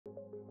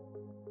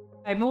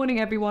Hey, morning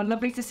everyone,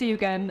 lovely to see you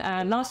again.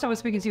 Last time I was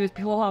speaking to you was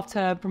before half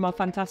term from our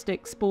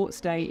fantastic sports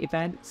day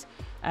events.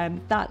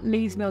 That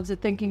leads me on to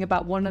thinking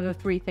about one of the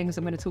three things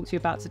I'm going to talk to you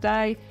about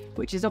today,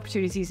 which is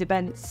opportunities,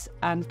 events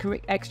and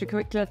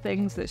extracurricular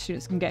things that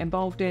students can get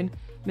involved in.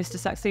 Mr.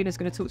 Saxena is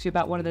going to talk to you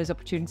about one of those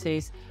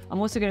opportunities. I'm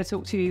also going to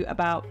talk to you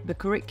about the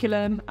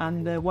curriculum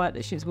and the work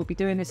that students will be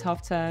doing this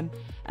half term.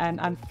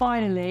 And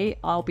finally,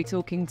 I'll be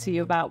talking to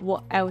you about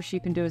what else you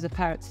can do as a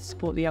parent to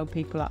support the young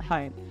people at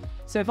home.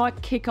 So if I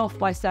kick off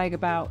by saying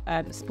about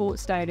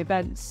sports day and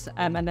events,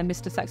 and then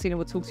Mr. Saxena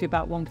will talk to you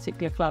about one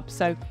particular club.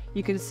 So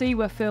you can see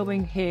we're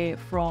filming here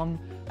from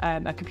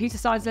a computer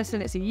science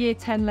lesson. It's a year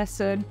 10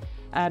 lesson,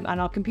 and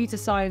our computer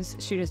science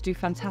students do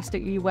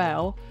fantastically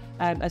well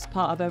as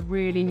part of a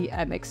really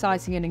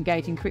exciting and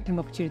engaging curriculum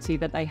opportunity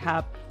that they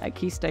have at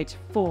Key Stage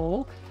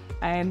 4.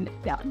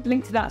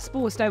 Linked to that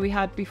sports day we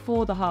had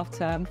before the half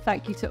term.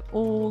 Thank you to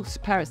all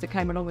parents that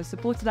came along and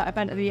supported that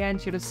event at the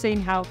end. You'll have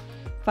seen how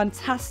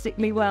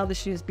fantastically well the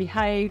students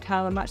behaved,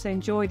 how much they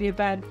enjoyed the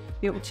event,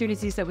 the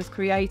opportunities that was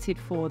created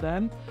for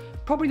them.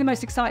 Probably the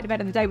most exciting event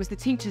of the day was the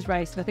teachers'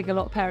 race, and I think a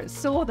lot of parents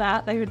saw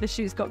that. The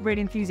students got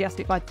really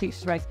enthusiastic by the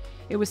teachers' race.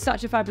 It was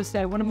such a fabulous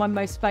day, one of my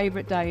most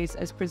favourite days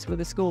as principal of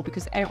the school,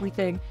 because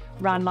everything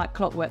ran like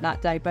clockwork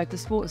that day, both the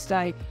sports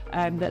day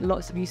that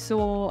lots of you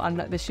saw, and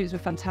the students were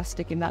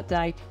fantastic in that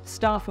day.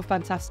 Staff were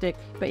fantastic,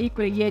 but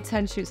equally year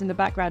 10 students in the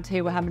background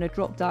here were having a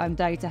drop-down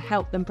day to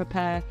help them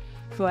prepare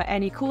for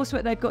any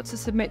coursework they've got to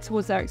submit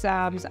towards their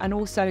exams, and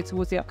also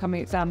towards the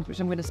upcoming exams, which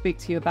I'm going to speak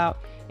to you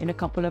about in a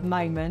couple of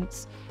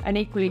moments. And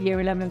equally,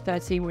 year 11 and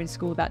 13 were in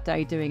school that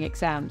day doing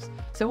exams.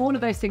 So all of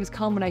those things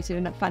culminated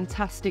in a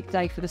fantastic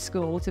day for the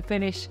school to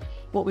finish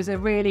what was a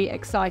really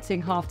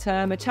exciting half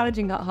term, a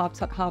challenging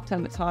half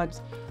term at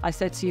times, I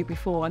said to you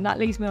before. And that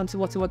leads me on to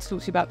what I want to talk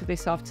to you about for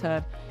this half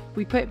term.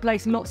 We put in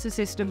place lots of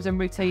systems and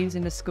routines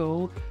in the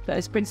school that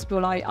as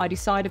principal I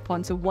decide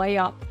upon to weigh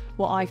up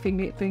what I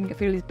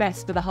feel is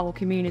best for the whole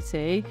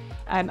community,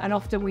 and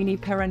often we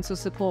need parental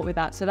support with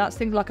that. So that's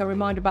things like a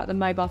reminder about the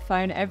mobile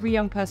phone. Every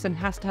young person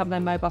has to have their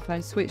mobile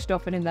phone switched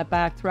off and in their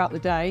bag throughout the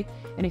day,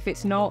 and if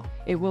it's not,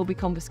 it will be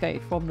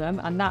confiscated from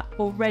them, and that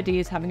already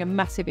is having a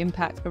massive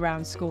impact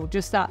around school.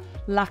 Just that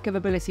lack of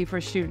ability for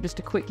a student just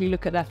to quickly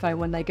look at their phone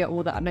when they get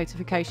all that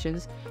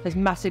notifications has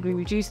massively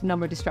reduced the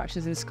number of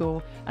distractions in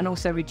school, and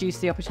also reduced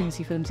the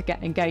opportunity for them to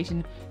get engaged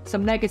in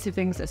some negative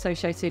things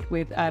associated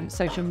with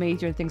social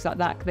media and things like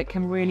that that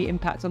can really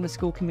impact on the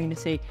school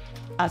community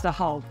as a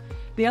whole.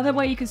 The other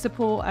way you can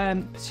support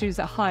students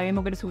at home,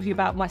 I'm going to talk to you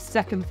about my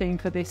second thing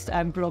for this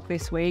blog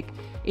this week,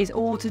 is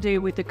all to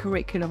do with the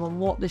curriculum and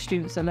what the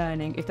students are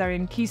learning. If they're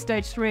in Key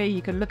Stage 3,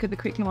 you can look at the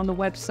curriculum on the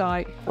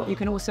website. You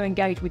can also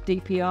engage with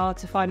DPR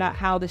to find out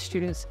how the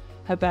students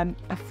have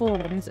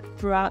performed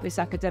throughout this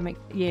academic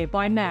year.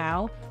 By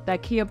now, their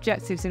key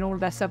objectives in all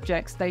of their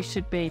subjects, they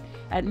should be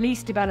at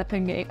least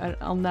developing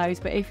it on those,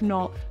 but if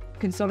not,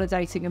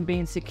 consolidating and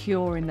being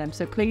secure in them.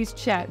 So please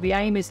check. The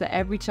aim is that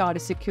every child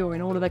is secure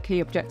in all of their key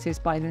objectives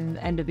by the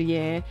end of the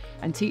year,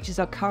 and teachers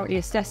are currently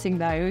assessing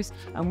those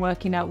and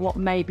working out what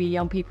maybe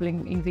young people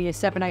in the year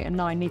 7, 8 and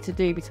 9 need to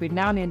do between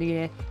now and the end of the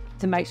year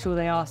to make sure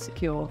they are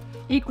secure.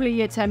 Equally,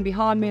 year 10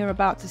 behind me are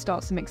about to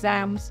start some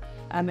exams,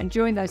 and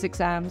during those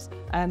exams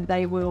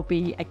they will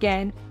be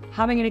again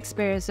having an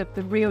experience of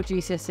the real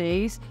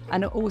GCSEs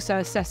and also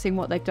assessing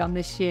what they've done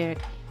this year.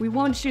 We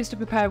want students to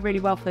prepare really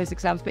well for those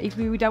exams, but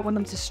equally we don't want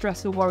them to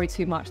stress or worry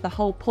too much. The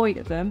whole point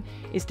of them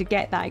is to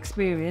get that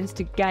experience,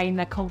 to gain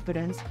their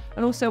confidence,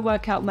 and also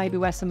work out maybe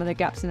where some of the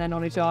gaps in their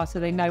knowledge are, so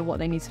they know what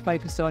they need to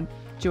focus on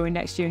during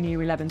next year in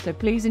year 11. So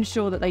please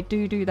ensure that they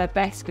do their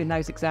best in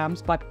those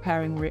exams by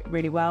preparing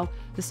really well.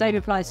 The same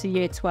applies to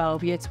year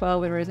 12. Year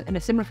 12 are in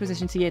a similar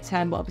position to year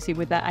 10, but obviously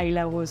with their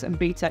A-levels and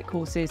BTEC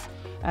courses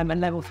and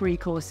level 3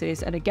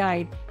 courses. And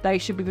again, they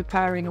should be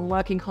preparing and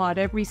working hard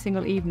every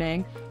single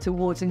evening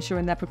towards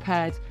ensuring they're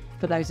prepared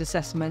for those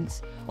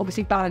assessments,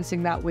 obviously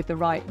balancing that with the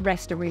right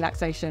rest and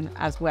relaxation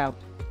as well.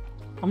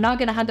 I'm now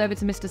going to hand over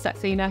to Mr.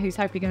 Saxena, who's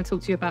hopefully going to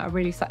talk to you about a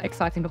really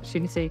exciting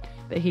opportunity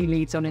that he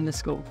leads on in the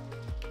school.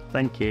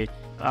 Thank you.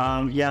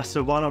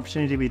 So one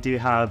opportunity we do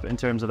have in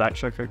terms of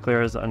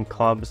extracurriculars and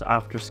clubs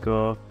after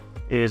school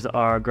is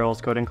our Girls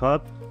Coding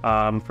Club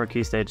for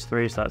Key Stage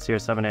 3, so that's year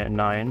 7, 8 and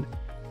 9.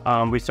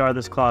 We started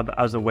this club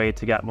as a way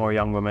to get more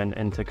young women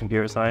into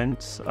computer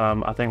science.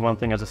 I think one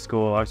thing as a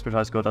school, Oxford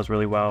High School does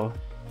really well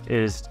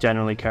is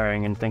generally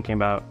caring and thinking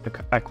about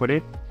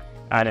equity.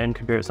 And in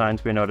computer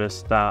science, we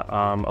noticed that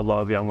a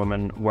lot of young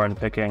women weren't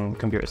picking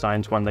computer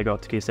science when they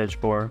got to Key Stage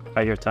 4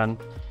 at year 10.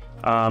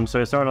 So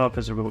it started off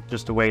as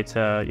just a way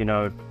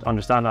to,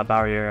 understand that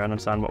barrier and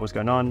understand what was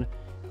going on.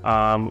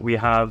 We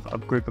have a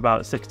group of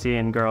about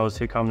 16 girls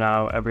who come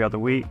now every other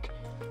week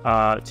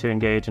to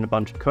engage in a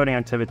bunch of coding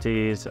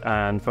activities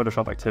and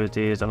Photoshop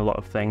activities and a lot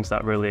of things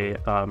that really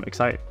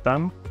excite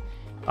them.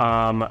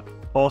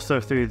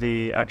 Also through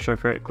the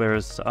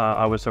extracurriculars,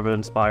 I was sort of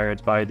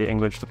inspired by the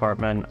English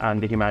department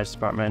and the humanities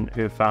department,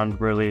 who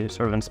found really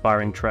sort of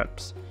inspiring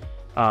trips.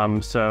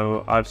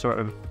 So I've sort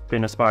of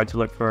been inspired to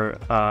look for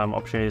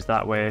opportunities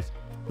that way.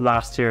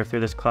 last year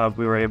through this club,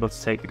 we were able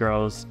to take the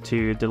girls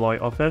to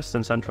Deloitte office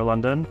in central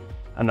London,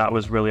 and that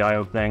was really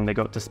eye-opening. They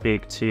got to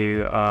speak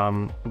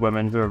to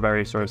women who are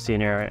very sort of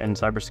senior in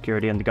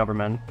cybersecurity in the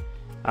government,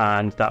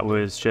 and that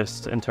was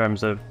just, in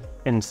terms of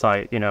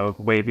insight, you know,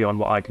 way beyond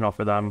what I can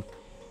offer them.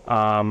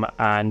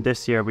 And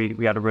this year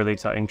we had a really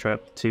exciting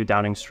trip to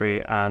Downing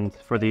Street, and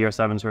for the year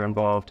 7s who were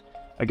involved,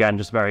 again,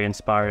 just very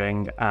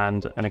inspiring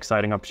and an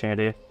exciting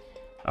opportunity.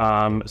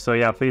 So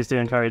yeah, please do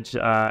encourage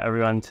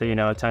everyone to, you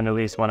know, attend at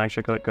least one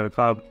extracurricular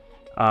club.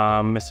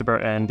 Mr.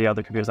 Burton, the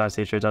other computer science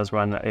teacher, does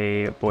run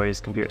a boys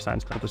computer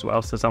science club as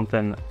well, so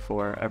something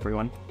for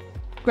everyone.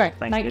 Great,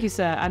 thank you,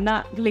 sir. And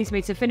that leads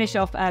me to finish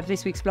off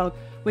this week's blog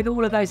with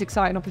all of those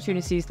exciting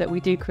opportunities that we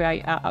do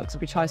create at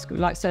Uxbridge High School.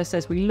 Like Sir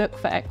says, we look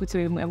for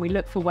equity and we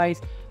look for ways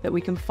that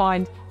we can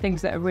find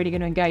things that are really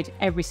going to engage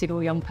every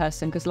single young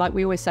person, because like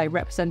we always say,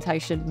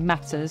 representation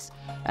matters.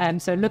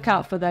 So look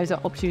out for those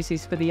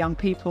opportunities for the young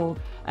people.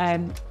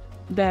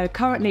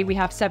 Currently we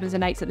have 7s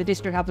and 8s at the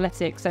district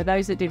athletics, so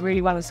those that did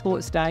really well on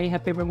sports day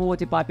have been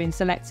rewarded by being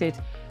selected,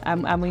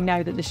 and we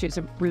know that the students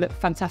have looked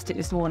fantastic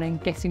this morning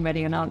getting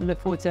ready, and I look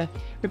forward to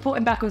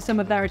reporting back on some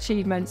of their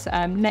achievements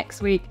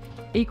next week.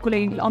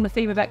 Equally on the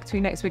theme of equity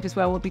next week as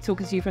well, we'll be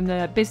talking to you from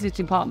the business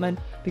department,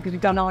 because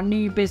we've done our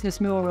new business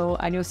mural,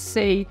 and you'll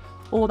see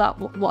all that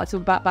what I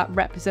talk about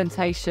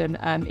representation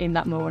in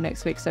that mural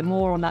next week. So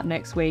more on that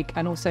next week,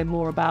 and also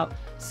more about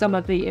some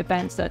of the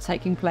events that are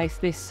taking place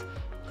this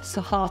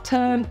half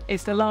term.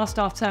 It's the last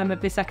half term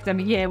of this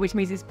academic year, which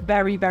means it's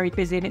very, very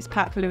busy and it's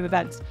packed full of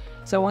events.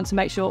 So I want to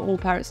make sure all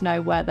parents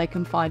know where they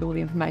can find all the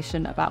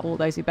information about all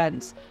those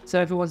events, so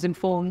everyone's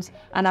informed.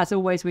 And as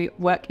always, we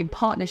work in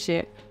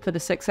partnership for the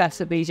success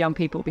of these young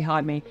people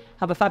behind me.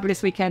 Have a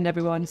fabulous weekend,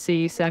 everyone.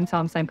 See you same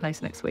time, same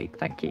place next week.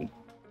 Thank you.